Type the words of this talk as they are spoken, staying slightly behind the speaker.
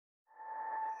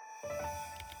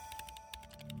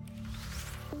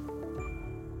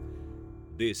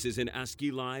This is an ASCII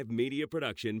Live media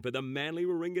production for the Manly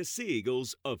Warringah Sea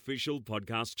Eagles official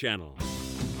podcast channel.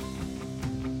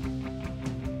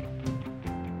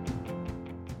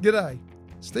 G'day,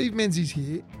 Steve Menzies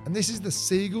here, and this is the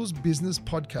Sea Eagles Business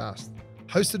Podcast,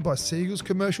 hosted by Sea Eagles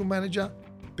Commercial Manager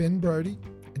Ben Brodie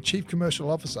and Chief Commercial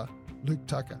Officer Luke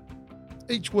Tucker.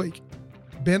 Each week,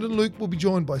 Ben and Luke will be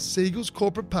joined by Sea Eagles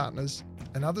corporate partners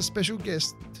and other special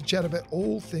guests to chat about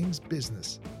all things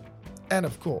business. And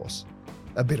of course,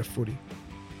 a bit of footy.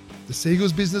 The Sea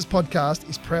Eagles Business Podcast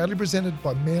is proudly presented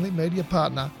by Manly media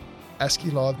partner ASCII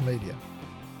Live Media.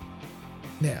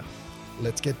 Now,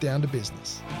 let's get down to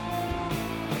business.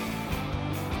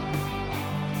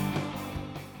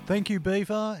 Thank you,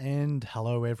 Beaver, and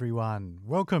hello, everyone.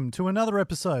 Welcome to another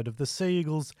episode of the Sea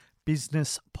Eagles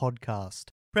Business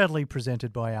Podcast, proudly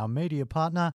presented by our media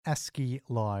partner, ASCII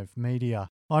Live Media.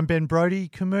 I'm Ben Brodie,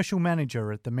 Commercial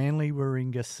Manager at the Manly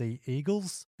Warringah Sea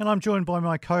Eagles, and I'm joined by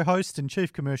my co-host and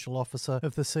Chief Commercial Officer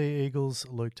of the Sea Eagles,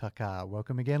 Luke Tucker.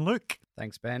 Welcome again, Luke.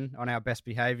 Thanks, Ben. On our best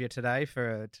behaviour today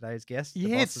for today's guest.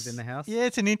 The boss is in the house. Yeah,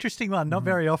 it's an interesting one. Not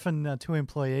very often two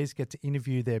employees get to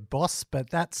interview their boss, but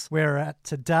that's where we're at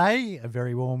today. A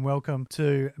very warm welcome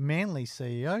to Manly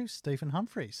CEO, Stephen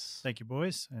Humphries. Thank you,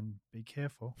 boys, and be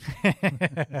careful.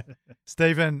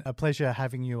 Stephen, a pleasure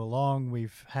having you along.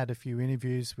 We've had a few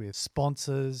interviews with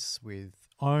sponsors, with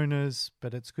owners,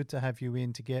 but it's good to have you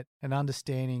in to get an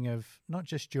understanding of not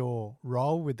just your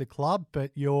role with the club,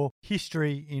 but your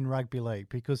history in rugby league,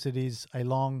 because it is a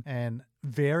long and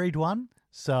varied one.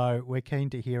 So we're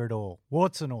keen to hear it all,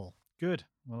 warts and all. Good.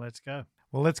 Well, let's go.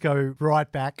 Well, let's go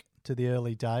right back to the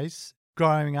early days.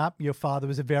 Growing up, your father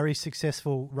was a very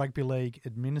successful rugby league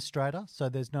administrator, so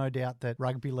there's no doubt that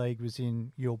rugby league was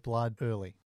in your blood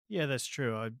early. Yeah, that's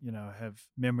true. I have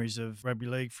memories of rugby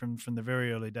league from the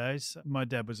very early days. My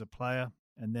dad was a player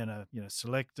and then a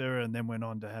selector, and then went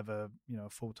on to have a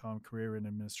full-time career in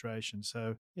administration.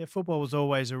 So yeah, football was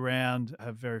always around. I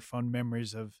have very fond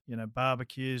memories of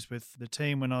barbecues with the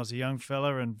team when I was a young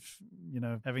fella, and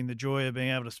having the joy of being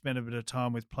able to spend a bit of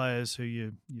time with players who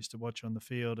you used to watch on the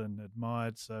field and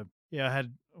admired. So yeah, I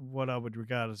had what I would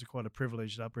regard as quite a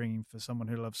privileged upbringing for someone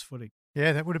who loves footy.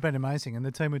 Yeah, that would have been amazing. And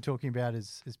the team we're talking about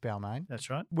is Balmain. That's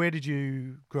right. Where did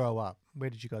you grow up? Where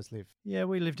did you guys live? Yeah,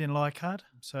 we lived in Leichhardt,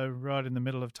 so right in the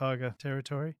middle of Tiger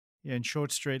territory. Yeah, in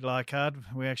Short Street, Leichhardt.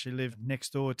 We actually lived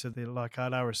next door to the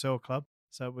Leichhardt RSL club.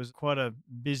 So it was quite a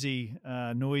busy,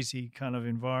 noisy kind of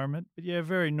environment. But yeah,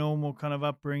 very normal kind of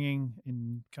upbringing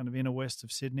in kind of inner west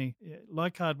of Sydney. Yeah,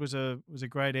 Leichhardt was a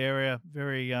great area,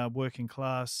 very working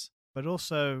class, but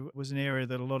also was an area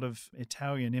that a lot of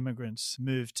Italian immigrants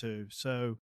moved to.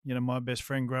 So, my best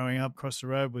friend growing up across the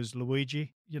road was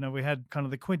Luigi. We had kind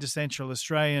of the quintessential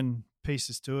Australian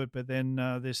pieces to it, but then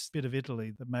this bit of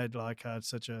Italy that made Leichhardt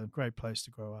such a great place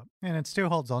to grow up. And it still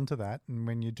holds on to that. And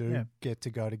when you do get to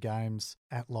go to games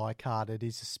at Leichhardt, it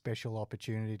is a special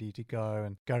opportunity to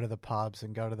go to the pubs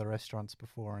and go to the restaurants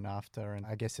before and after. And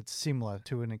I guess it's similar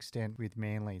to an extent with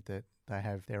Manly, that they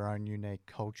have their own unique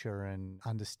culture and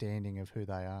understanding of who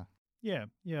they are. Yeah,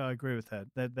 I agree with that.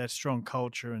 That strong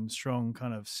culture and strong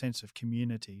kind of sense of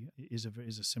community is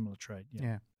a similar trait.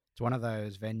 Yeah. It's one of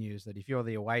those venues that if you're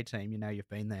the away team, you've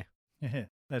been there. Yeah,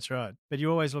 that's right. But you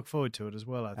always look forward to it as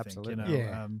well, I Absolutely.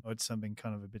 think. It's something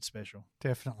kind of a bit special.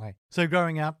 Definitely. So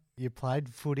growing up, you played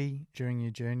footy during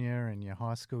your junior and your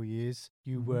high school years.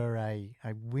 You were a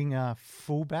winger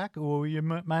fullback, or were you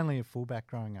mainly a fullback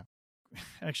growing up?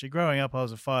 Actually, growing up, I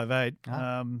was a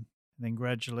 5'8". Then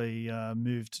gradually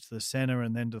moved to the centre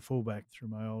and then to fullback through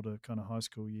my older kind of high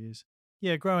school years.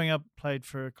 Yeah, growing up, played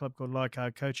for a club called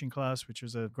Leichhardt Coaching Class, which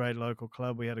was a great local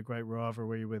club. We had a great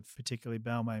rivalry with particularly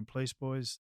Balmain Police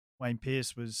Boys. Wayne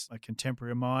Pearce was a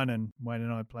contemporary of mine, and Wayne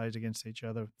and I played against each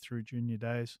other through junior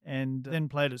days. And then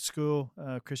played at school,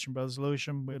 Christian Brothers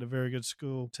Lewisham. We had a very good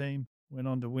school team. Went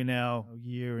on to win our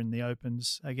year in the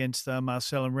Opens against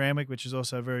Marcel and Randwick, which is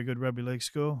also a very good rugby league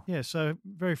school. Yeah, so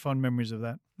very fond memories of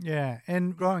that. Yeah,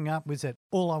 and growing up, was it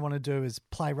all I want to do is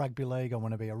play rugby league? I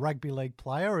want to be a rugby league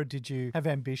player, or did you have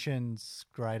ambitions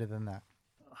greater than that?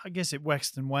 I guess it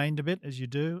waxed and waned a bit, as you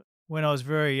do. When I was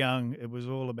very young, it was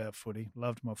all about footy.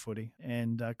 Loved my footy,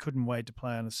 and couldn't wait to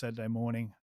play on a Saturday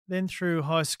morning. Then through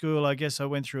high school, I guess I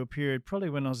went through a period, probably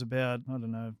when I was about,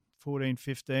 14,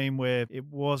 15, where it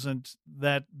wasn't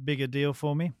that big a deal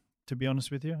for me, to be honest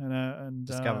with you. And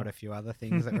discovered a few other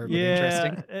things that were a bit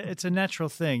interesting. It's a natural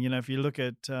thing. If you look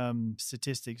at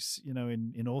statistics,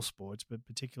 in all sports, but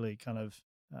particularly kind of,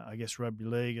 I guess, rugby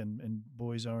league and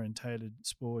boys-orientated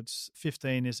sports,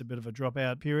 15 is a bit of a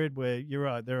dropout period where you're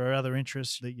right, there are other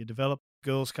interests that you develop.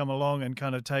 Girls come along and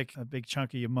kind of take a big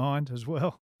chunk of your mind as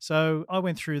well. So I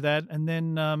went through that, and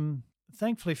then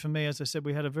thankfully for me, as I said,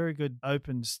 we had a very good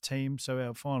opens team. So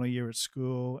our final year at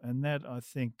school, and that I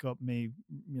think got me,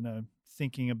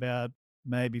 thinking about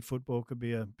maybe football could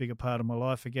be a bigger part of my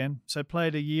life again. So I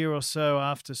played a year or so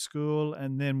after school,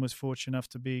 and then was fortunate enough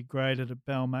to be graded at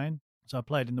Balmain. So I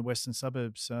played in the Western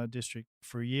Suburbs district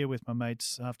for a year with my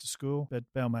mates after school, but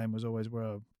Balmain was always where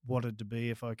I wanted to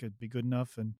be if I could be good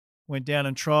enough, and went down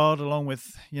and trialled along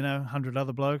with, 100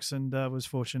 other blokes, and was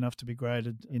fortunate enough to be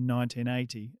graded in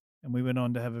 1980. And we went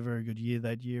on to have a very good year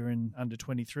that year in under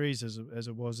 23s as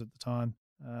it was at the time.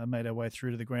 Made our way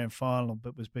through to the grand final,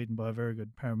 but was beaten by a very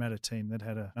good Parramatta team that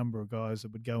had a number of guys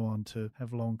that would go on to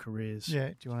have long careers. Yeah,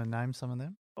 do you want to name some of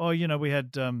them? Oh, we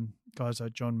had guys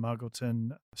like John Muggleton,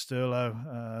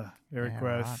 Sterlo, Eric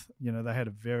Groth. Right. They had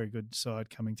a very good side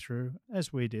coming through,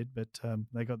 as we did, but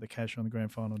they got the cash on the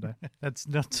grand final day. That's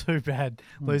not too bad,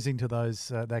 losing to those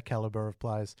that calibre of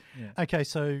players. Yeah. Okay,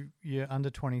 so you're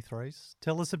under 23s.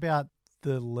 Tell us about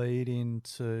the lead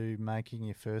into making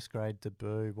your first grade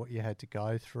debut, what you had to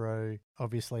go through.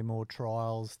 Obviously more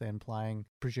trials than playing,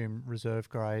 presume, reserve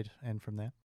grade, and from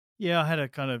there. Yeah, I had a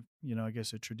kind of, I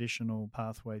guess a traditional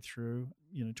pathway through.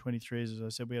 23s, as I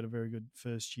said, we had a very good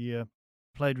first year.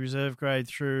 Played reserve grade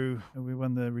through, we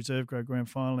won the reserve grade grand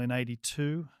final in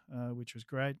 82, which was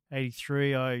great.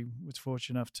 83, I was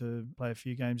fortunate enough to play a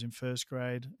few games in first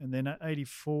grade. And then at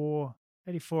 84,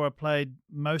 I played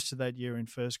most of that year in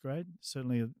first grade,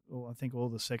 certainly I think all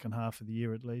the second half of the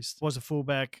year at least. Was a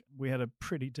fullback. We had a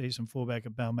pretty decent fullback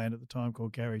at Balmain at the time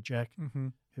called Gary Jack,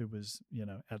 who was,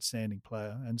 outstanding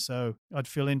player. And so I'd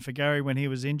fill in for Gary when he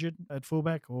was injured at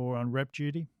fullback or on rep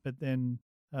duty, but then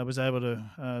I was able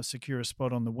to secure a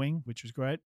spot on the wing, which was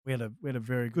great. We had a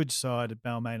very good side at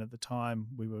Balmain at the time.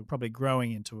 We were probably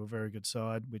growing into a very good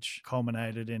side, which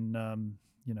culminated in,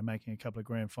 making a couple of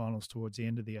grand finals towards the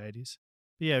end of the 80s.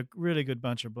 Yeah, really good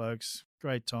bunch of blokes.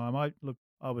 Great time.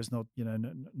 I was not,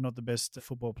 not the best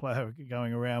football player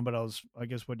going around, but I was, I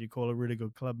guess, what you call a really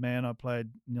good club man. I played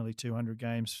nearly 200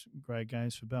 games, great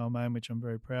games for Balmain, which I'm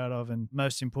very proud of. And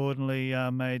most importantly,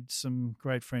 made some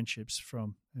great friendships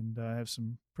from, and have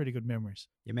some pretty good memories.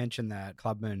 You mentioned that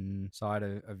clubman side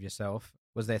of yourself.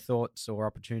 Was there thoughts or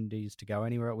opportunities to go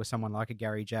anywhere? Was someone like a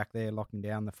Gary Jack there locking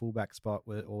down the fullback spot,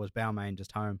 or was Balmain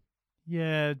just home?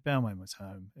 Yeah, Balmain was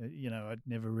home. It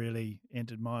never really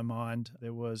entered my mind.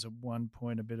 There was at one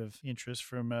point a bit of interest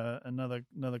from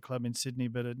another club in Sydney,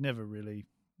 but it never really...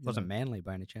 Wasn't Manly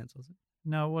by any chance, was it?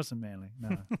 No, it wasn't Manly.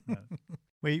 No.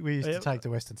 We used to take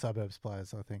the Western Suburbs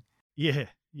players, I think. Yeah,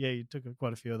 you took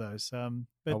quite a few of those.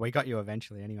 But we got you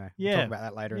eventually anyway. We'll talk about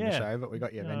that later in the show, but we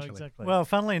got you eventually. Exactly. Well,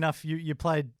 funnily enough, you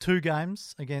played 2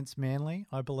 games against Manly,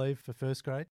 I believe, for first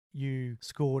grade. You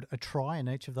scored a try in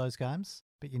each of those games,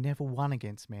 but you never won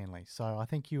against Manly. So I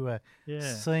think you were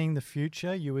seeing the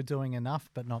future. You were doing enough,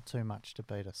 but not too much to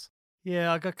beat us.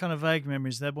 Yeah, I got kind of vague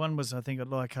memories. That one was, I think, at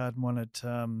Leichhardt, and one at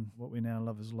what we now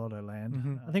love as Lotto Land.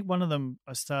 Mm-hmm. I think one of them,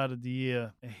 I started the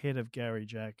year ahead of Gary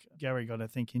Jack. Gary got, I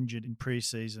think, injured in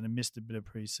pre-season and missed a bit of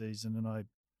pre-season, and I...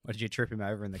 Or did you trip him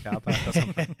over in the car park or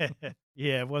something?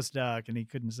 Yeah, it was dark and he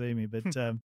couldn't see me. But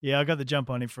I got the jump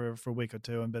on him for a week or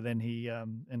two. But then he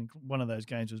and one of those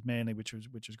games was Manly, which was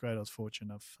great. I was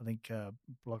fortunate enough. I think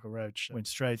Blocker Roach went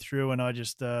straight through, and I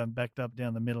just backed up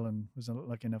down the middle and was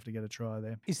lucky enough to get a try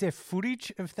there. Is there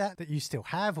footage of that you still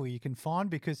have or you can find?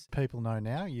 Because people know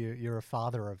now you're a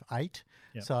father of 8.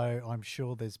 Yep. So I'm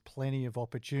sure there's plenty of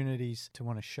opportunities to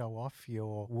want to show off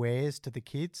your wares to the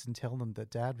kids and tell them that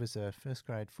Dad was a first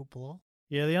grade footballer.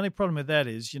 Yeah, the only problem with that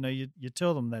is, you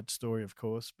tell them that story, of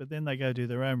course, but then they go do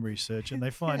their own research and they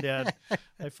find out,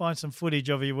 they find some footage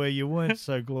of you where you weren't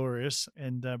so glorious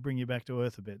and bring you back to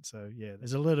earth a bit. So, yeah,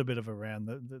 there's a little bit of a round.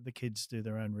 The kids do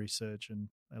their own research and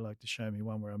they like to show me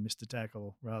one where I missed a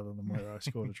tackle rather than where I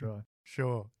scored a try.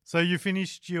 Sure. So you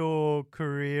finished your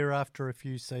career after a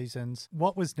few seasons.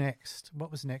 What was next?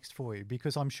 What was next for you?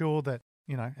 Because I'm sure that,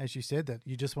 as you said, that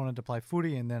you just wanted to play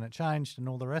footy and then it changed and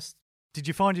all the rest. Did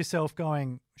you find yourself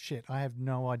going, shit, I have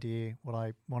no idea what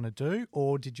I want to do,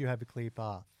 or did you have a clear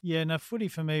path? Yeah, no, footy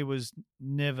for me was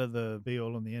never the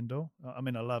be-all and the end-all. I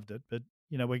mean, I loved it, but,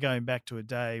 we're going back to a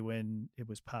day when it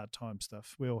was part-time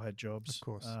stuff. We all had jobs. Of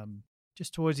course.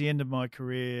 Just towards the end of my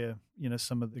career,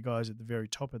 some of the guys at the very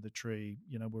top of the tree,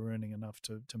 were earning enough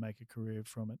to make a career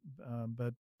from it.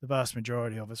 But the vast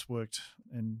majority of us worked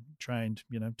and trained,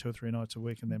 2 or 3 nights a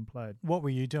week and then played. What were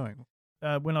you doing?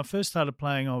 When I first started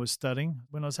playing, I was studying.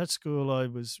 When I was at school, I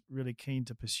was really keen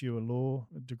to pursue a law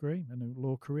degree and a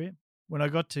law career. When I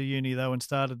got to uni, though, and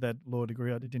started that law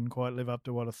degree, I didn't quite live up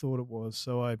to what I thought it was.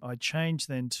 So I changed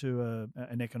then to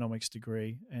an economics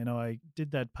degree, and I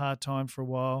did that part-time for a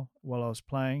while I was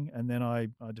playing, and then I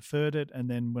deferred it, and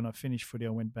then when I finished footy, I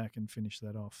went back and finished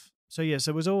that off. So, yes,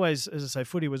 it was always, as I say,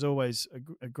 footy was always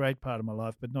a great part of my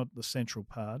life, but not the central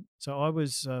part. So I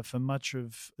was, for much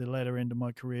of the latter end of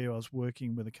my career, I was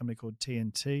working with a company called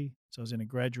TNT. So I was in a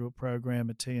graduate program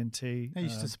at TNT. They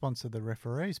used to sponsor the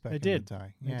referees back in the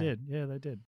day. They did. Yeah, they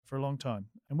did for a long time.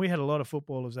 And we had a lot of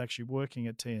footballers actually working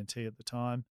at TNT at the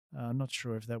time. I'm not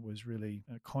sure if that was really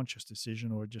a conscious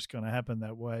decision or just going to happen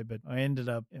that way, but I ended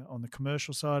up on the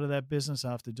commercial side of that business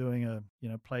after doing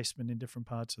a placement in different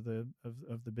parts of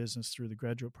the business through the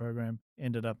graduate program.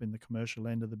 Ended up in the commercial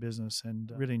end of the business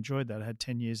and really enjoyed that. I had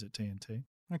 10 years at TNT.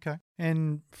 Okay.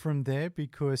 And from there,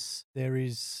 because there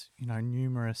is,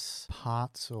 numerous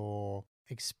parts or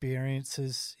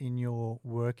experiences in your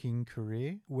working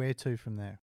career, where to from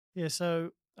there? Yeah,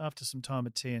 so after some time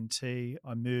at TNT,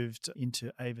 I moved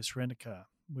into Avis Rent-A-Car,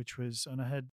 and I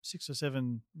had 6 or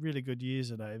 7 really good years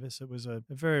at Avis. It was a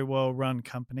very well-run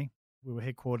company. We were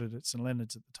headquartered at St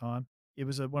Leonard's at the time. It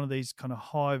was one of these kind of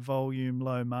high-volume,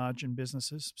 low-margin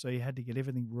businesses, so you had to get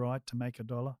everything right to make a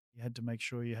dollar. You had to make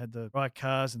sure you had the right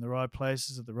cars in the right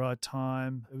places at the right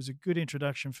time. It was a good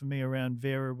introduction for me around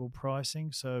variable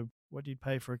pricing, so what you'd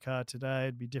pay for a car today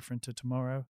would be different to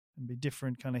tomorrow and be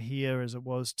different kind of here as it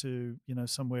was to,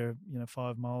 somewhere,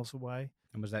 5 miles away.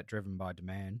 And was that driven by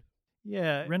demand?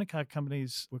 Yeah, rent-a-car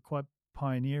companies were quite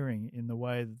pioneering in the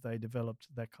way that they developed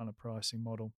that kind of pricing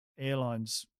model.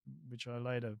 Airlines, which I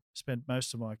later spent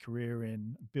most of my career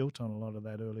in, built on a lot of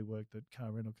that early work that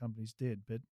car rental companies did.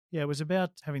 But yeah, it was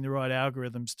about having the right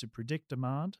algorithms to predict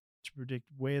demand, to predict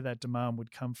where that demand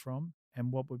would come from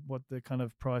and what the kind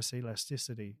of price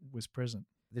elasticity was present.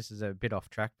 This is a bit off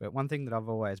track, but one thing that I've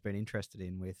always been interested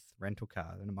in with rental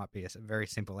cars, and it might be a very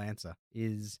simple answer,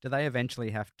 is do they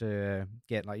eventually have to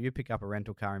get, like you pick up a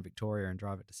rental car in Victoria and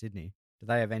drive it to Sydney, do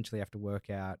they eventually have to work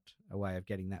out a way of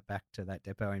getting that back to that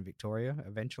depot in Victoria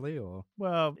eventually? Or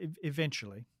Well,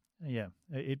 eventually. Yeah,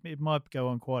 it might go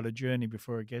on quite a journey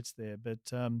before it gets there, but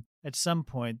at some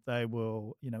point they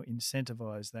will,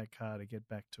 incentivize that car to get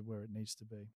back to where it needs to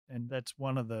be. And that's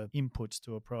one of the inputs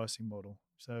to a pricing model.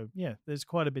 So, yeah, there's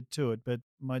quite a bit to it, but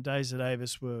my days at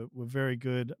Avis were very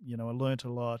good. I learned a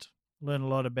lot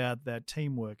about that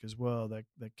teamwork as well, that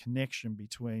connection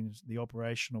between the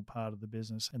operational part of the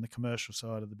business and the commercial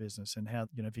side of the business, and how,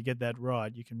 if you get that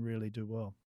right, you can really do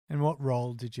well. And what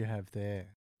role did you have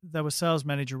there? They were sales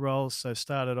manager roles, so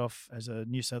started off as a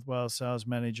New South Wales sales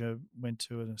manager, went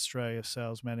to an Australia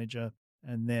sales manager,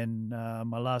 and then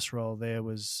my last role there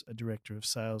was a director of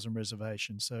sales and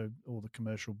reservations, so all the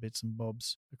commercial bits and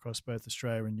bobs across both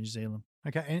Australia and New Zealand.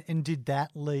 Okay, and did that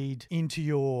lead into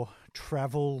your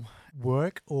travel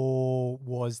work, or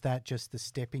was that just the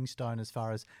stepping stone as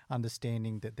far as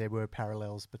understanding that there were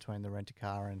parallels between the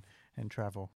rent-a-car and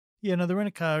travel? Yeah, no, the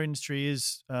rent-a-car industry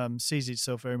sees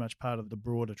itself very much part of the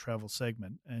broader travel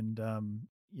segment. And,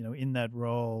 in that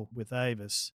role with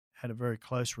Avis, had a very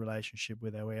close relationship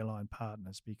with our airline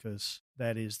partners, because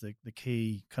that is the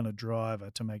key kind of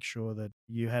driver to make sure that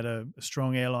you had a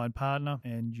strong airline partner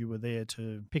and you were there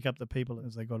to pick up the people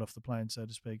as they got off the plane, so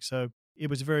to speak. So it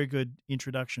was a very good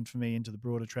introduction for me into the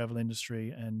broader travel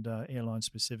industry and airlines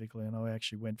specifically. And I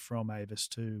actually went from Avis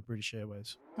to British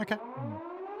Airways. Okay.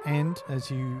 And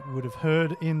as you would have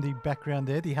heard in the background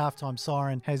there, the halftime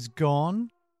siren has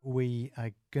gone. We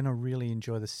are going to really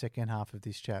enjoy the second half of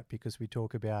this chat because we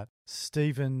talk about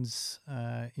Stephen's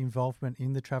involvement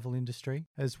in the travel industry,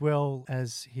 as well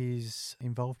as his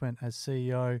involvement as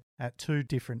CEO at 2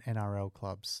 different NRL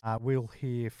clubs. We'll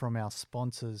hear from our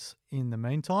sponsors in the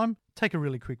meantime. Take a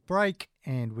really quick break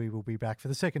and we will be back for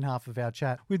the second half of our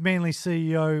chat with Manly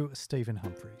CEO Stephen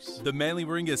Humphreys. The Manly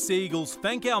Warringah Sea Eagles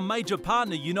thank our major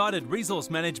partner United Resource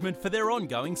Management for their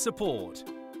ongoing support.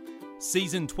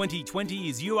 Season 2020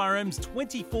 is URM's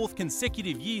 24th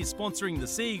consecutive year sponsoring the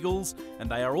Sea Eagles, and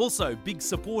they are also big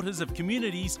supporters of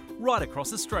communities right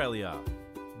across Australia.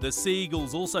 The Sea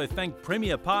Eagles also thank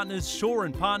Premier Partners Shaw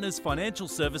 & Partners Financial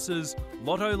Services,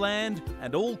 Lotto Land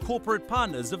and all corporate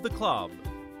partners of the club.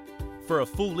 For a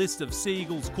full list of Sea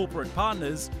Eagles corporate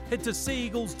partners, head to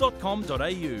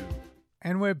seaeagles.com.au.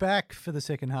 And we're back for the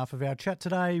second half of our chat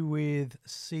today with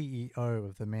CEO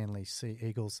of the Manly Sea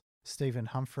Eagles, Stephen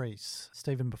Humphreys.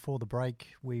 Stephen, before the break,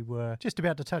 we were just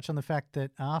about to touch on the fact that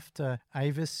after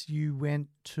Avis, you went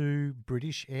to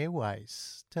British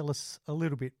Airways. Tell us a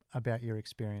little bit about your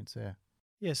experience there.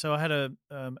 Yeah, so I had a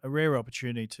rare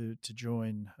opportunity to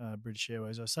join British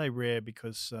Airways. I say rare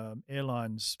because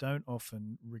airlines don't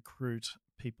often recruit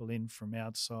people in from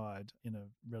outside in a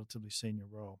relatively senior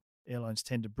role. Airlines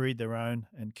tend to breed their own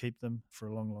and keep them for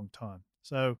a long, long time.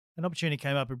 So an opportunity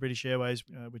came up at British Airways,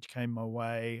 which came my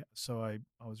way. So I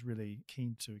was really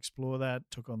keen to explore that,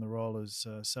 took on the role as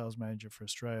sales manager for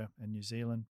Australia and New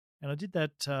Zealand. And I did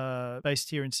that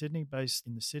based here in Sydney, based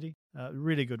in the city.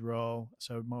 Really good role.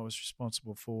 So I was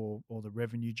responsible for all the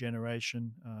revenue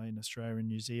generation in Australia and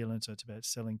New Zealand. So it's about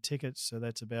selling tickets. So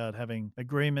that's about having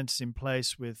agreements in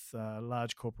place with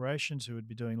large corporations who would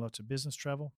be doing lots of business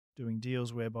travel, doing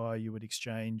deals whereby you would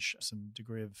exchange some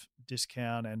degree of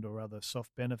discount and or other soft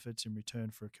benefits in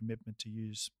return for a commitment to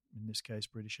use, in this case,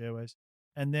 British Airways.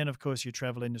 And then, of course, your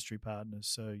travel industry partners.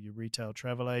 So your retail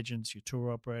travel agents, your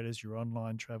tour operators, your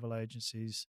online travel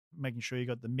agencies, making sure you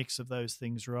got the mix of those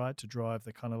things right to drive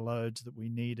the kind of loads that we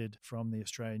needed from the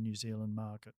Australian-New Zealand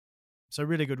market. So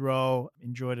really good role,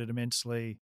 enjoyed it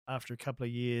immensely. After a couple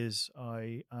of years,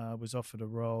 I was offered a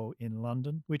role in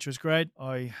London, which was great.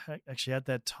 I actually, at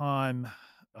that time,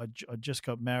 I just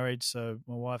got married. So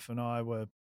my wife and I were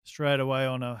straight away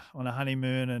on a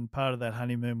honeymoon, and part of that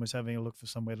honeymoon was having a look for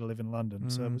somewhere to live in London.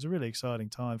 So it was a really exciting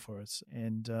time for us,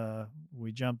 and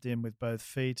we jumped in with both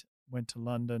feet, went to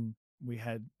London. We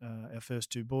had our first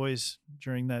two boys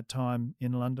during that time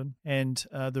in London, and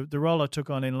the role I took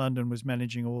on in London was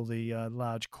managing all the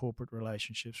large corporate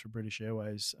relationships for British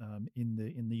Airways in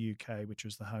the UK, which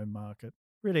was the home market.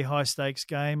 Really high stakes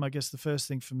game. I guess the first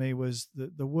thing for me was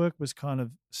the work was kind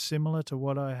of similar to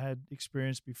what I had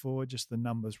experienced before, just the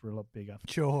numbers were a lot bigger.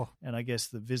 Sure. And I guess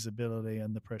the visibility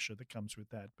and the pressure that comes with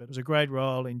that. But it was a great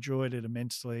role, enjoyed it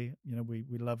immensely. You know, we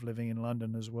love living in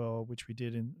London as well, which we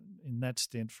did in that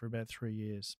stint for about 3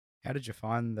 years. How did you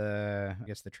find the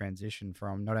transition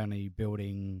from not only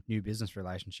building new business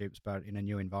relationships, but in a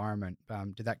new environment?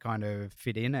 Did that kind of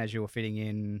fit in as you were fitting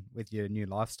in with your new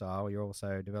lifestyle? You're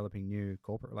also developing new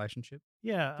corporate relationships?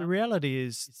 Yeah, the reality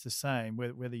is it's the same,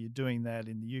 whether you're doing that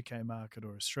in the UK market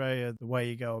or Australia, the way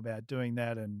you go about doing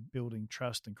that and building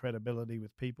trust and credibility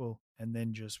with people, and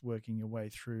then just working your way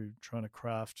through trying to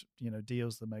craft,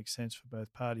 deals that make sense for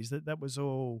both parties. That was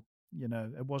all.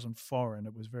 It wasn't foreign.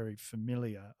 It was very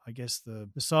familiar. I guess the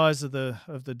size of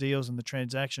the deals and the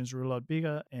transactions were a lot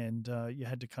bigger, and you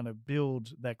had to kind of build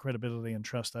that credibility and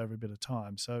trust over a bit of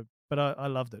time. So, but I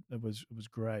loved it. It was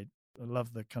great. I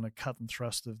love the kind of cut and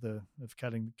thrust of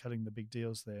cutting the big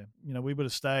deals there. We would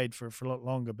have stayed for a lot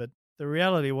longer, but the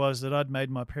reality was that I'd made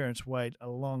my parents wait a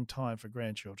long time for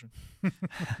grandchildren.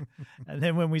 And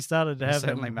then when we started to have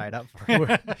certainly them, made up for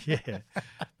it. yeah,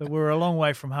 but we were a long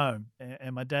way from home.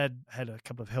 And my dad had a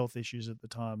couple of health issues at the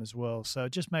time as well. So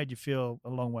it just made you feel a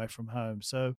long way from home.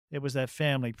 So it was that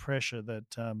family pressure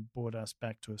that brought us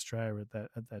back to Australia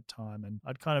at that time. And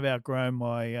I'd kind of outgrown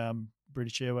my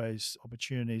British Airways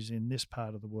opportunities in this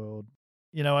part of the world.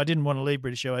 I didn't want to leave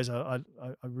British Airways. I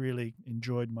really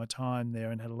enjoyed my time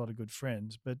there and had a lot of good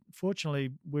friends. But fortunately,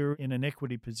 we were in an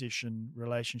equity position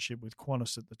relationship with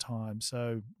Qantas at the time.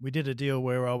 So we did a deal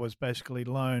where I was basically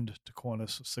loaned to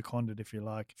Qantas, seconded, if you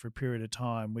like, for a period of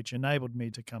time, which enabled me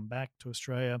to come back to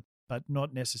Australia, but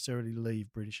not necessarily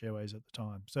leave British Airways at the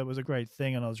time. So it was a great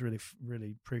thing, and I was really,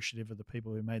 really appreciative of the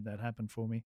people who made that happen for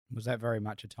me. Was that very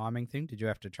much a timing thing? Did you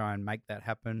have to try and make that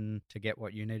happen to get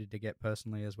what you needed to get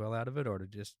personally as well out of it, or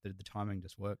did the timing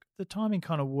just work? The timing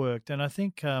kind of worked, and I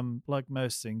think, like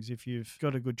most things, if you've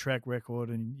got a good track record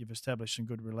and you've established some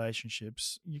good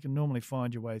relationships, you can normally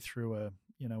find your way through a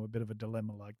bit of a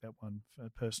dilemma like that one, a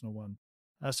personal one.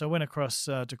 So I went across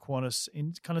to Qantas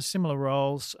in kind of similar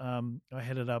roles. I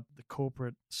headed up the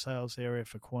corporate sales area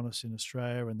for Qantas in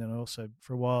Australia, and then I also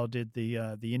for a while did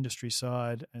the industry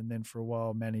side, and then for a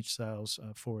while managed sales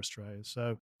for Australia.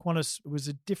 So Qantas was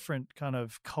a different kind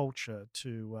of culture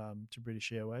to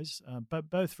British Airways,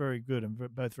 but both very good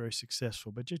and both very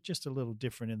successful, but just a little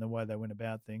different in the way they went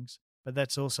about things. But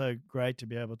that's also great to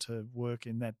be able to work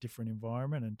in that different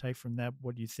environment and take from that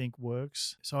what you think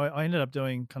works. So I ended up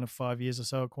doing kind of 5 years or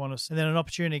so at Qantas, and then an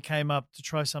opportunity came up to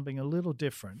try something a little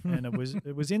different, and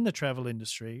it was in the travel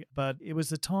industry, but it was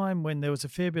the time when there was a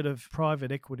fair bit of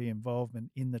private equity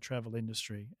involvement in the travel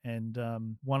industry, and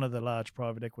one of the large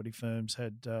private equity firms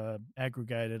had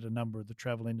aggregated a number of the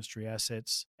travel industry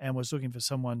assets and was looking for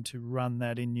someone to run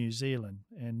that in New Zealand.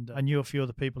 And I knew a few of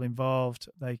the people involved.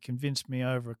 They convinced me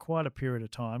over quite a period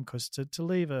of time, because to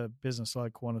leave a business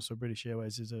like Qantas or British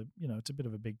Airways is it's a bit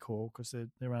of a big call, because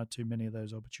there aren't too many of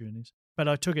those opportunities. But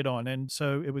I took it on, and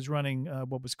so it was running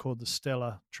what was called the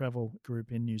Stella Travel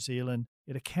Group in New Zealand.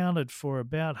 It accounted for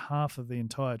about half of the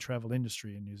entire travel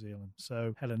industry in New Zealand.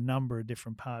 So had a number of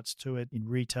different parts to it in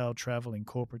retail travel, in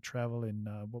corporate travel, in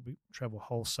travel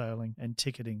wholesaling and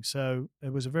ticketing. So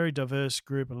it was a very diverse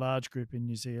group, a large group in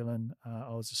New Zealand.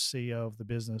 I was the CEO of the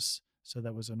business. So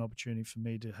that was an opportunity for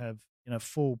me to have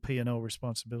full P&L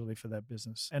responsibility for that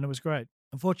business. And it was great.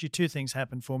 Unfortunately, two things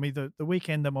happened for me. The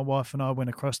weekend that my wife and I went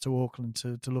across to Auckland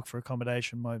to look for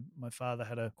accommodation, my father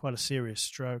had quite a serious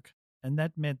stroke. And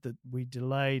that meant that we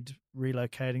delayed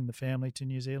relocating the family to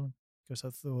New Zealand because I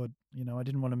thought, I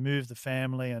didn't want to move the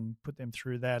family and put them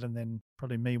through that, and then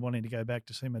probably me wanting to go back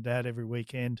to see my dad every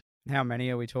weekend. How many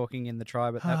are we talking in the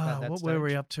tribe at that what stage? were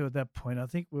we up to at that point? I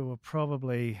think we were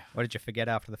probably... What did you forget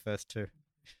after the first two?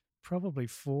 Probably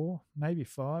 4, maybe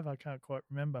 5. I can't quite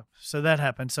remember. So that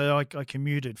happened. So I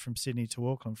commuted from Sydney to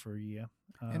Auckland for a year.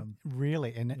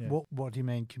 Really? And yeah. what do you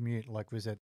mean commute? Like, was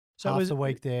it so half it was, the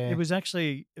week there? It was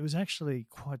actually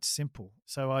quite simple.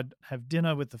 So I'd have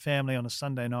dinner with the family on a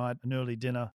Sunday night, an early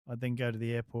dinner. I'd then go to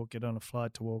the airport, get on a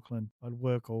flight to Auckland. I'd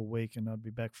work all week, and I'd be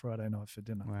back Friday night for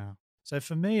dinner. Wow. So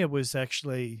for me, it was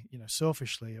actually,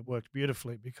 selfishly, it worked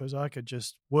beautifully because I could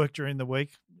just work during the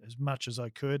week as much as I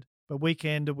could. But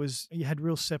weekend, you had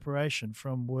real separation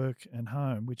from work and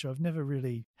home, which I've never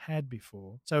really had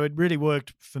before. So it really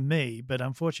worked for me, but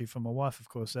unfortunately for my wife, of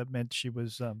course, that meant she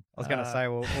was... I was going to say,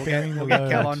 we'll get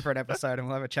Kel on for an episode and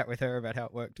we'll have a chat with her about how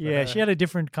it worked. Yeah, she had a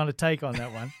different kind of take on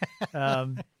that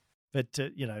one. But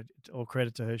all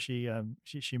credit to her, she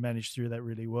managed through that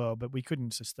really well. But we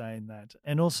couldn't sustain that.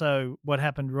 And also, what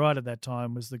happened right at that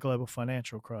time was the global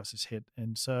financial crisis hit,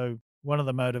 and so one of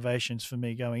the motivations for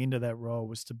me going into that role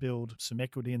was to build some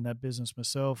equity in that business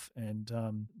myself, and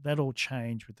that all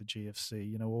changed with the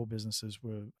GFC. All businesses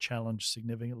were challenged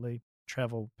significantly,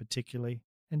 travel particularly.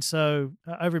 And so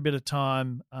over a bit of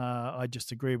time, I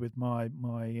just agreed with my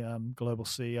global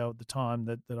CEO at the time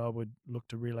that I would look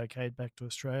to relocate back to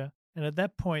Australia. And at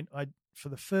that point, for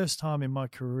the first time in my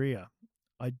career,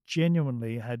 I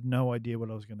genuinely had no idea what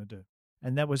I was going to do.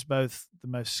 And that was both the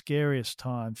most scariest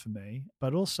time for me,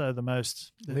 but also the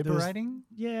most... Liberating?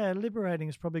 Liberating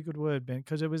is probably a good word, Ben,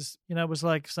 because it was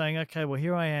like saying, okay, well,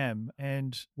 here I am,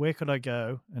 and where could I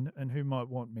go, and who might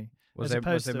want me? Was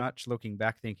there much looking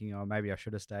back thinking, oh, maybe I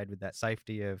should have stayed with that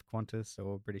safety of Qantas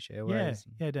or British Airways?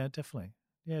 Yeah, definitely.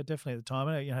 Yeah, definitely at the time.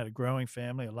 I had a growing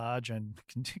family, a large and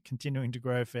continuing to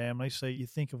grow family, so you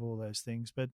think of all those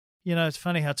things, but... it's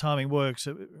funny how timing works.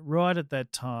 Right at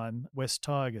that time, West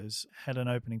Tigers had an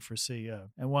opening for a CEO,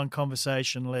 and one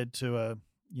conversation led to a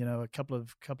couple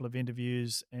of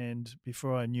interviews, and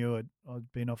before I knew it,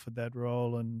 I'd been offered that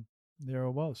role, and there I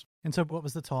was. And so what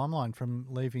was the timeline from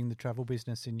leaving the travel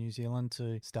business in New Zealand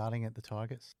to starting at the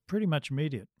Tigers? Pretty much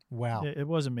immediate. Wow. It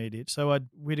was immediate. So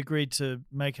we'd agreed to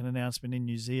make an announcement in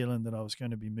New Zealand that I was going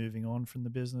to be moving on from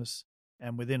the business.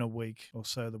 And within a week or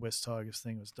so, the West Tigers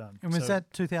thing was done. And was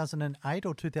that 2008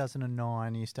 or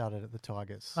 2009 you started at the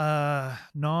Tigers?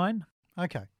 9.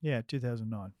 Okay. Yeah,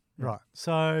 2009. Yeah. Right.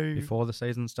 So... Before the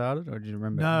season started, or do you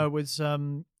remember? No, it was...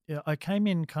 I came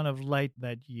in kind of late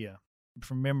that year.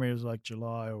 From memory, it was like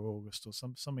July or August or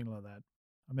something like that.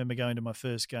 I remember going to my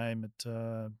first game at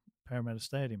Parramatta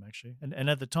Stadium, actually. And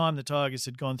at the time, the Tigers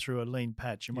had gone through a lean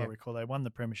patch. You might recall they won the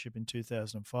premiership in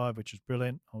 2005, which was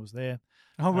brilliant. I was there.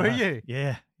 Oh, were you?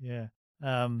 Yeah.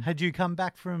 Had you come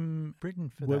back from Britain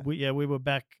for that? We were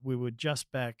back. We were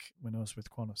just back when I was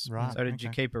with Qantas. Right. So did you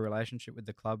keep a relationship with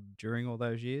the club during all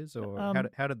those years? Or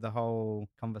how did the whole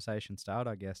conversation start,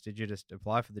 I guess? Did you just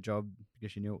apply for the job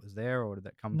because you knew it was there, or did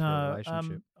that come through a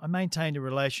relationship? I maintained a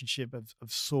relationship of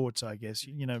sorts, I guess.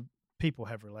 People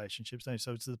have relationships, don't they?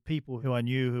 So it's the people who I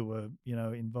knew who were,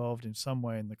 involved in some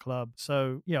way in the club.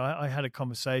 So, I had a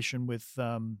conversation with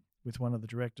one of the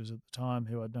directors at the time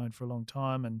who I'd known for a long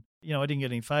time. And, I didn't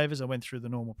get any favours. I went through the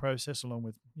normal process along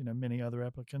with, many other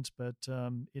applicants, but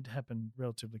it happened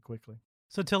relatively quickly.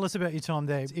 So tell us about your time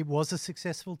there. It was a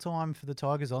successful time for the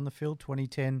Tigers on the field.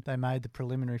 2010, they made the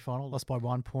preliminary final, lost by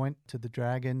 1 point to the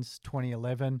Dragons.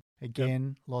 2011,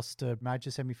 again, lost a major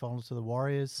semi-final to the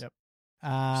Warriors. Yep.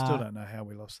 Still don't know how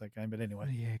we lost that game, but anyway.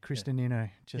 Yeah, Kristen Nino,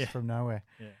 from nowhere.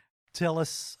 Yeah. Tell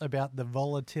us about the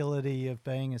volatility of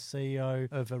being a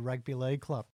CEO of a rugby league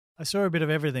club. I saw a bit of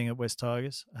everything at West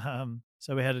Tigers.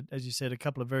 So we had, as you said, a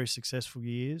couple of very successful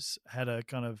years, had a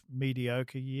kind of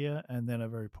mediocre year, and then a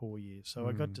very poor year. So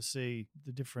I got to see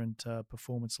the different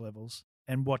performance levels.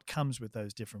 and what comes with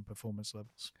those different performance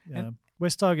levels. And-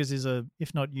 West Tigers is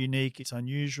if not unique, it's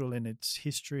unusual in its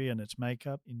history and its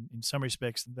makeup. In some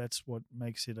respects, that's what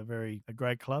makes it a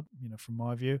great club, from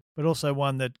my view, but also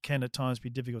one that can at times be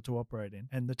difficult to operate in.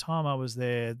 And the time I was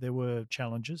there were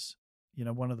challenges.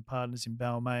 One of the partners in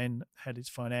Balmain had its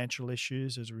financial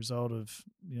issues as a result of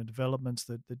developments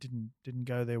that didn't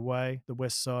go their way. The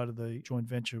west side of the joint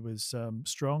venture was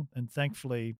strong, and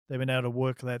thankfully they've been able to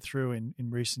work that through in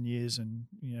recent years and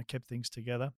kept things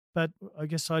together. But I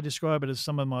guess I describe it as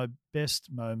some of my best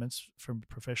moments from a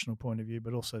professional point of view,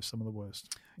 but also some of the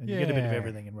worst. And you get a bit of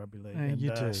everything in rugby league, and you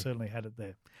do. Certainly had it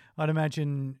there. I'd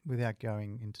imagine, without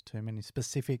going into too many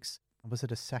specifics, was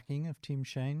it a sacking of Tim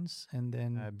Sheens and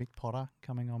then Mick Potter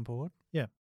coming on board?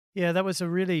 Yeah, that was a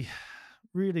really,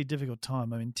 really difficult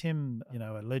time. I mean, Tim,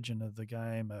 a legend of the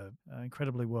game, an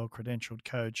incredibly well-credentialed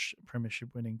coach,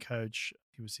 premiership-winning coach.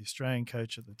 He was the Australian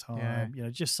coach at the time.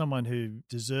 Just someone who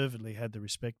deservedly had the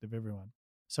respect of everyone.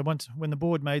 So when the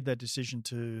board made that decision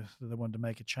that they wanted to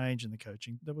make a change in the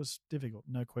coaching, that was difficult,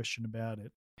 no question about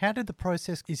it. How did the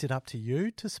process, is it up to you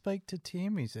to speak to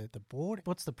Tim? Is it the board?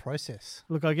 What's the process?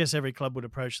 Look, I guess every club would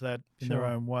approach that in Sure. their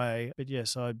own way. But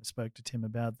yes, I spoke to Tim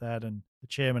about that, and the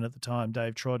chairman at the time,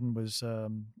 Dave Trodden, was,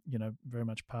 very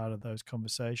much part of those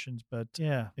conversations. But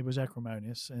yeah, it was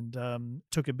acrimonious and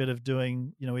took a bit of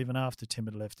doing, even after Tim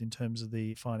had left in terms of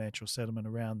the financial settlement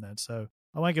around that. So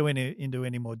I won't go into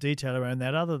any more detail around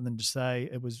that other than to say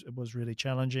it was really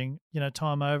challenging.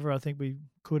 Time over, I think we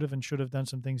could have and should have done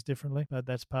some things differently, but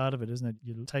that's part of it, isn't it?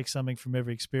 You take something from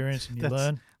every experience and you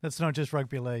learn. That's not just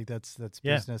rugby league, that's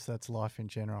business, that's life in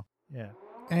general. Yeah.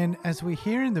 And as we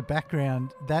hear in the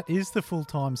background, that is the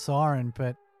full-time siren,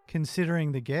 but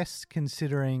considering the guests,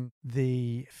 considering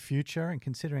the future, and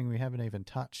considering we haven't even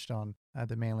touched on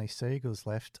the Manly Seagulls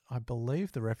left, I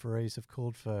believe the referees have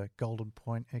called for golden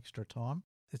point extra time.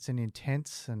 It's an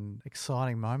intense and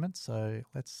exciting moment, so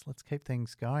let's keep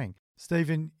things going.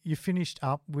 Stephen, you finished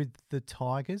up with the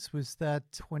Tigers. Was that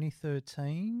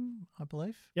 2013, I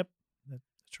believe? Yep,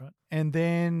 that's right. And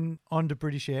then on to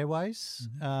British Airways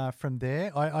from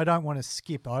there. I don't want to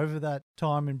skip over that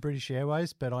time in British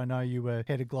Airways, but I know you were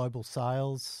head of global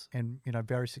sales and,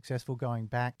 very successful going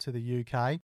back to the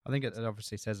UK. I think it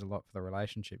obviously says a lot for the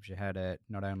relationships you had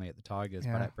not only at the Tigers,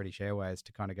 but at British Airways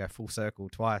to kind of go full circle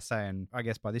twice. And I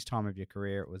guess by this time of your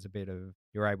career, it was a bit of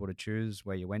you're able to choose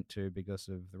where you went to because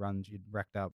of the runs you'd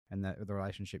racked up and the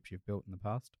relationships you've built in the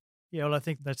past. Yeah, well, I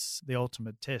think that's the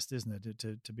ultimate test, isn't it,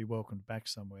 to be welcomed back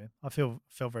somewhere. I felt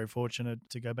very fortunate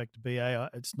to go back to BA.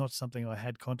 It's not something I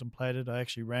had contemplated. I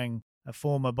actually rang a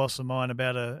former boss of mine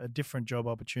about a different job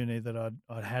opportunity that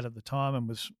I'd had at the time and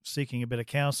was seeking a bit of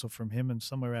counsel from him, and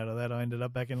somewhere out of that I ended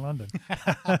up back in London.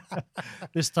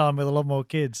 This time with a lot more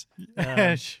kids.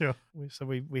 Sure. So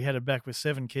we headed back with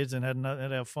 7 kids and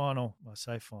had our final, I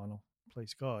say final,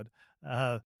 please God,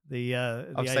 I've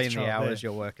eighth seen the child hours there.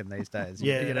 you're working these days.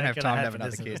 Yeah, you don't have time to have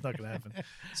another kid. It's not going to happen.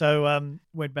 So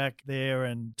went back there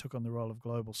and took on the role of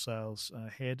global sales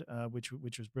head, which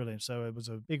was brilliant. So it was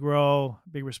a big role,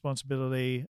 big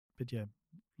responsibility, but yeah,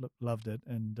 loved it.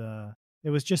 And it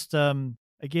was just,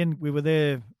 again, we were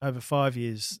there over 5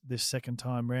 years this second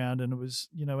time round, and it was,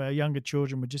 our younger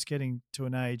children were just getting to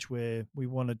an age where we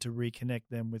wanted to reconnect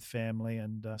them with family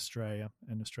and Australia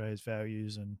and Australia's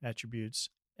values and attributes.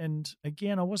 And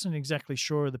again, I wasn't exactly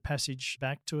sure of the passage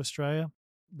back to Australia.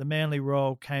 The Manly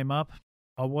role came up.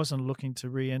 I wasn't looking to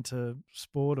re-enter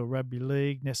sport or rugby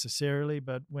league necessarily,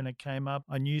 but when it came up,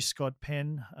 I knew Scott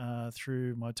Penn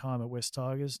through my time at West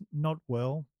Tigers. Not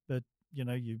well, but you're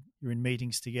in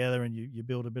meetings together and you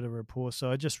build a bit of rapport.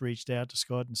 So I just reached out to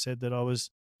Scott and said that I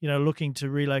was looking to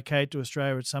relocate to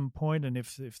Australia at some point, and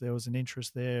if there was an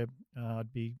interest there,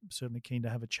 I'd be certainly keen to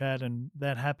have a chat. And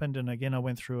that happened. And again, I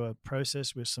went through a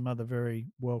process with some other very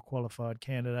well-qualified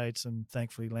candidates and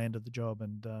thankfully landed the job,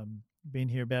 and been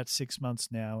here about 6 months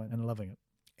now and loving it.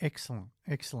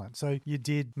 Excellent. So you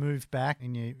did move back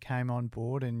and you came on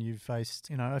board and you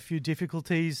faced, a few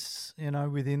difficulties,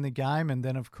 within the game. And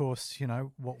then, of course,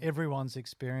 what everyone's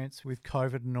experienced with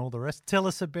COVID and all the rest. Tell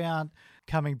us about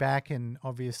coming back, and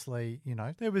obviously,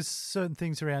 there was certain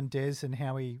things around Des and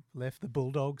how he left the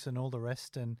Bulldogs and all the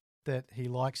rest, and that he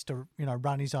likes to,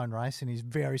 run his own race, and he's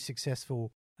very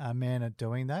successful man at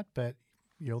doing that. But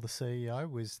you're the CEO.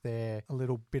 Was there a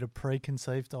little bit of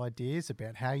preconceived ideas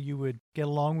about how you would get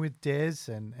along with Des,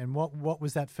 and what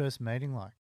was that first meeting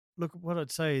like? Look, what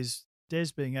I'd say is Des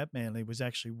being at Manly was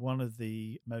actually one of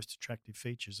the most attractive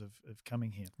features of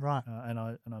coming here. Right. And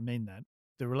I mean that.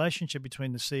 The relationship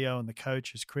between the CEO and the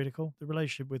coach is critical. The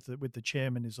relationship with the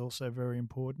chairman is also very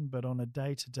important. But on a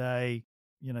day-to-day,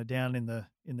 down in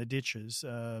the ditches,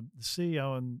 the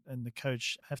CEO and the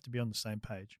coach have to be on the same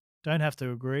page. Don't have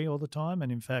to agree all the time,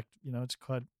 and in fact, it's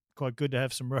quite good to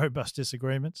have some robust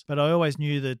disagreements. But I always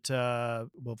knew that,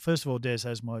 first of all, Des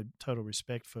has my total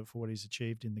respect for what he's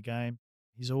achieved in the game.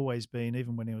 He's always been,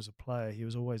 even when he was a player, he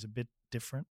was always a bit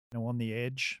different, on the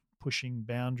edge, pushing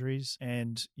boundaries.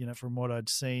 And, from what I'd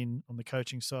seen on the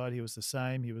coaching side, he was the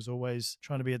same. He was always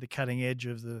trying to be at the cutting edge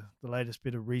of the latest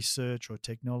bit of research or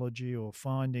technology or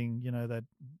finding,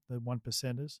 the one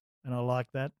percenters. And I like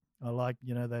that. I like,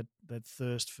 that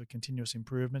thirst for continuous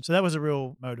improvement. So that was a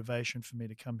real motivation for me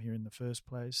to come here in the first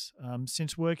place.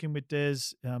 Since working with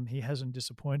Des, he hasn't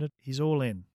disappointed. He's all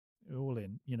in,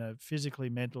 physically,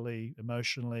 mentally,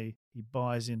 emotionally. He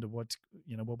buys into what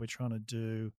we're trying to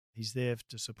do. He's there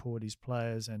to support his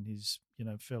players and his,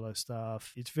 fellow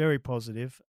staff. It's very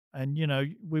positive. And,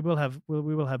 we will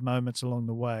have moments along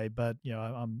the way, but,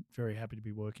 I'm very happy to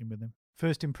be working with him.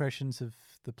 First impressions of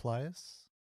the players?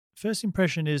 First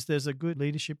impression is there's a good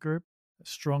leadership group, a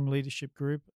strong leadership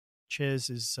group. Ches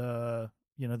is, the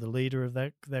leader of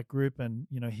that group, and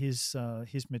his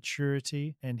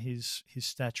maturity and his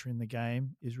stature in the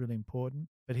game is really important.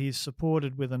 But he's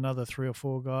supported with another 3 or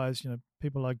 4 guys.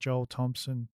 People like Joel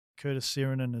Thompson, Curtis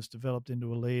Sirenen has developed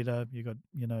into a leader. You got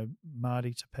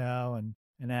Marty Tapau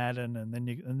and Adam, and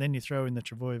then you throw in the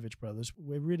Travojevic brothers.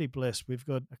 We're really blessed. We've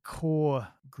got a core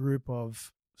group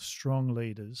of strong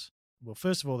leaders. Well,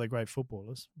 first of all, they're great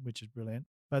footballers, which is brilliant.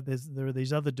 But there are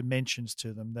these other dimensions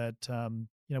to them that,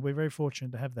 we're very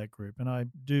fortunate to have that group. And I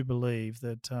do believe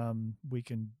that we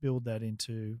can build that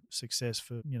into success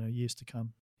for, years to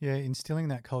come. Yeah, instilling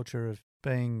that culture of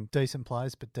being decent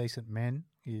players but decent men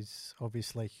is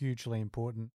obviously hugely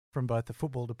important from both the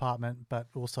football department but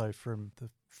also from the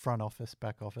front office,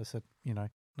 back office,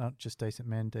 not just decent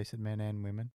men and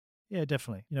women. Yeah,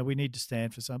 definitely. We need to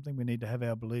stand for something. We need to have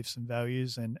our beliefs and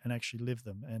values and actually live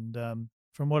them. And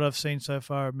from what I've seen so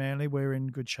far at Manly, we're in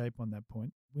good shape on that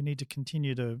point. We need to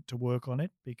continue to work on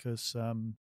it because,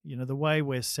 the way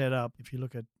we're set up, if you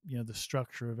look at, the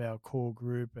structure of our core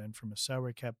group and from a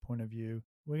salary cap point of view,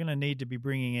 we're going to need to be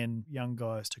bringing in young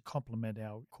guys to complement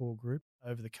our core group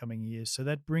over the coming years. So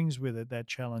that brings with it that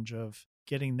challenge of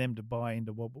getting them to buy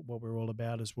into what we're all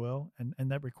about as well.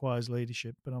 And that requires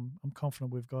leadership, but I'm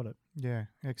confident we've got it. Yeah,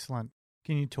 excellent.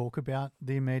 Can you talk about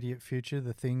the immediate future,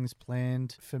 the things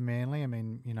planned for Manly? I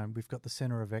mean, we've got the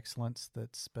Centre of Excellence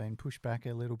that's been pushed back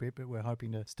a little bit, but we're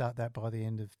hoping to start that by the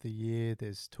end of the year.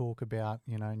 There's talk about,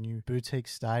 new boutique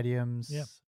stadiums. Yeah.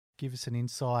 Give us an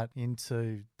insight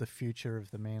into the future of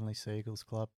the Manly Seagulls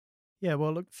Club. Yeah,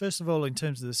 well, look, first of all, in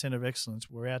terms of the Centre of Excellence,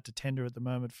 we're out to tender at the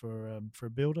moment for a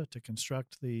builder to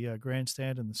construct the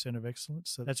grandstand and the Centre of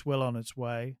Excellence. So that's well on its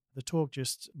way. The talk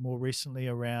just more recently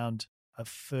around a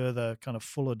further kind of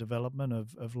fuller development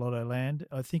of Lotto Land,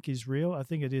 I think is real. I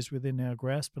think it is within our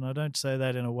grasp. And I don't say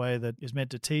that in a way that is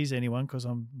meant to tease anyone because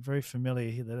I'm very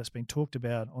familiar here that it's been talked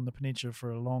about on the peninsula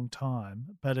for a long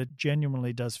time. But it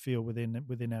genuinely does feel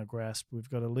within our grasp. We've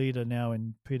got a leader now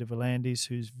in Peter Volandis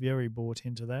who's very bought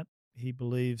into that. He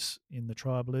believes in the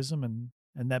tribalism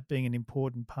and that being an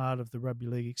important part of the rugby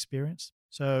league experience.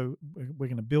 So we're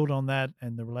going to build on that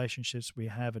and the relationships we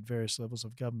have at various levels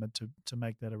of government to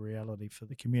make that a reality for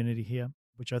the community here,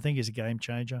 which I think is a game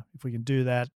changer. If we can do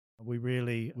that, we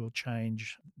really will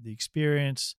change the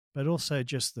experience, but also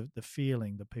just the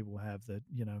feeling that people have that,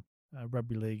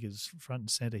 rugby league is front and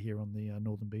centre here on the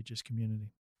Northern Beaches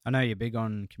community. I know you're big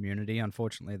on community.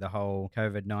 Unfortunately, the whole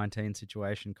COVID-19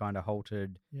 situation kind of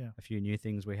halted a few new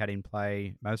things we had in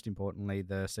play. Most importantly,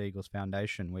 the Seagulls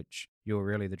Foundation, which you were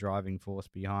really the driving force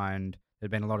behind. There'd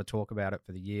been a lot of talk about it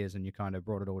for the years, and you kind of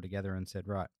brought it all together and said,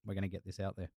 right, we're going to get this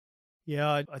out there.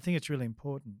 Yeah, I think it's really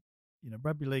important.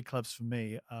 Rugby league clubs for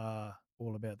me are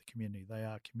all about the community. They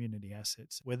are community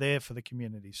assets. We're there for the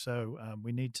community. So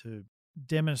we need to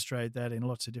demonstrate that in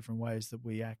lots of different ways that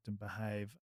we act and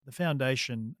behave. The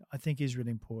foundation, I think, is really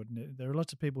important. There are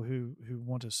lots of people who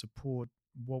want to support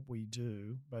what we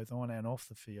do, both on and off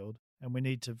the field, and we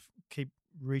need to keep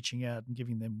reaching out and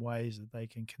giving them ways that they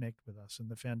can connect with us, and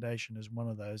the foundation is one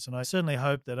of those. And I certainly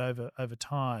hope that over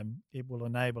time it will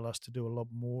enable us to do a lot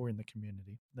more in the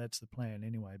community. That's the plan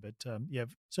anyway. But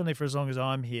certainly for as long as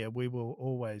I'm here, we will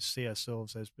always see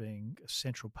ourselves as being a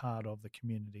central part of the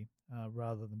community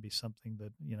rather than be something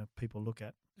that people look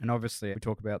at. And obviously, we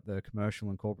talk about the commercial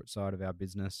and corporate side of our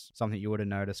business. Something you would have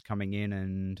noticed coming in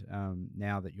and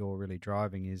now that you're really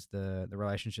driving is the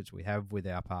relationships we have with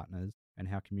our partners and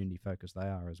how community-focused they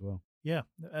are as well. Yeah,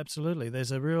 absolutely.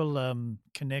 There's a real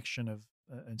connection of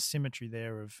and symmetry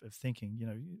there of thinking.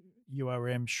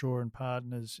 URM, Shaw and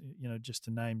Partners, just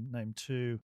to name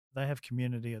two. they have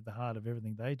community at the heart of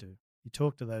everything they do. You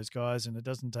talk to those guys and it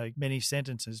doesn't take many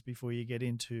sentences before you get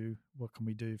into what can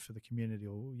we do for the community,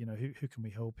 or, who can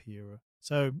we help here?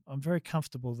 So I'm very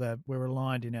comfortable that we're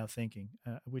aligned in our thinking,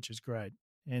 which is great.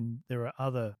 And there are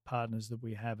other partners that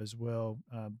we have as well,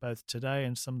 both today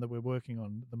and some that we're working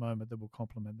on at the moment that will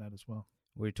complement that as well.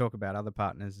 We talk about other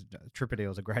partners.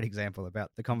 TripADeal is a great example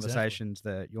about the conversations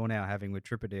that you're now having with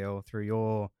TripADeal through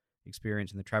your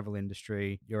experience in the travel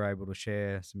industry. You're able to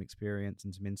share some experience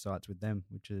and some insights with them,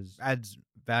 which adds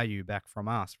value back from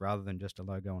us rather than just a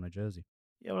logo on a jersey.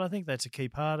 Yeah, well, I think that's a key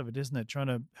part of it, isn't it? Trying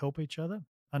to help each other,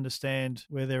 understand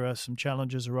where there are some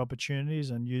challenges or opportunities,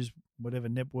 and use whatever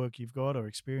network you've got or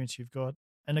experience you've got.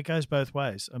 And it goes both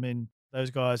ways. I mean,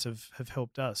 those guys have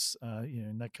helped us,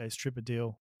 in that case,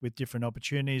 TripADeal, with different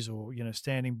opportunities, or,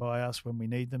 standing by us when we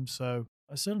need them. So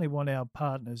I certainly want our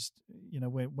partners,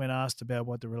 when asked about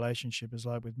what the relationship is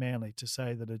like with Manly, to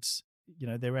say that it's,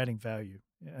 they're adding value.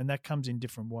 And that comes in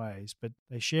different ways, but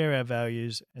they share our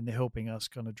values and they're helping us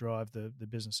kind of drive the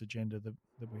business agenda that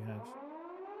we have.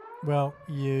 Well,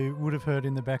 you would have heard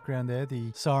in the background there,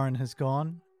 the siren has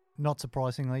gone. Not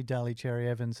surprisingly, Daly Cherry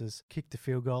Evans has kicked a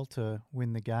field goal to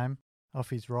win the game.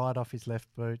 Off his right, off his left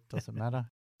boot, doesn't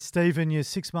matter. Stephen, you're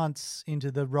 6 months into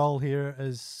the role here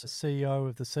as CEO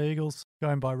of the Seagulls.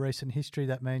 Going by recent history,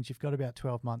 that means you've got about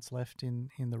 12 months left in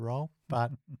the role.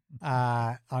 But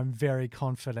I'm very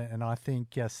confident, and I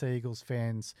think Seagulls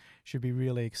fans should be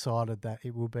really excited that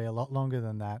it will be a lot longer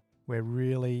than that. We're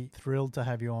really thrilled to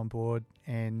have you on board,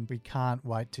 and we can't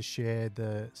wait to share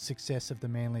the success of the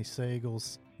Manly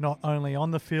Seagulls, not only on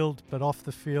the field, but off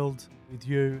the field with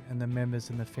you and the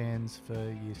members and the fans for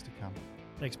years to come.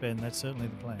 Thanks, Ben. That's certainly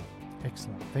the plan.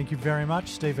 Excellent. Thank you very much,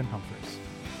 Stephen Humphries.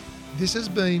 This has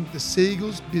been the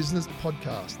Seagulls Business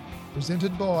Podcast,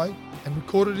 presented by and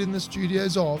recorded in the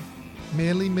studios of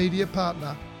Manly Media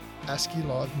Partner, ASCII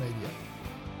Live Media.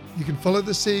 You can follow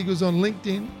the Seagulls on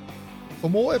LinkedIn. For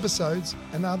more episodes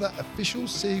and other official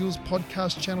Seagulls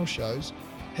podcast channel shows,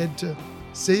 head to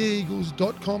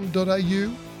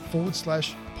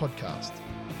seaeagles.com.au/podcast.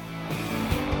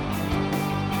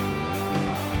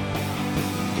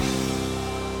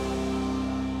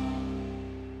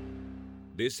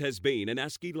 This has been an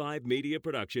ASCII Live media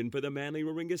production for the Manly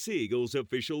Warringah Seagulls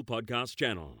official podcast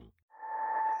channel.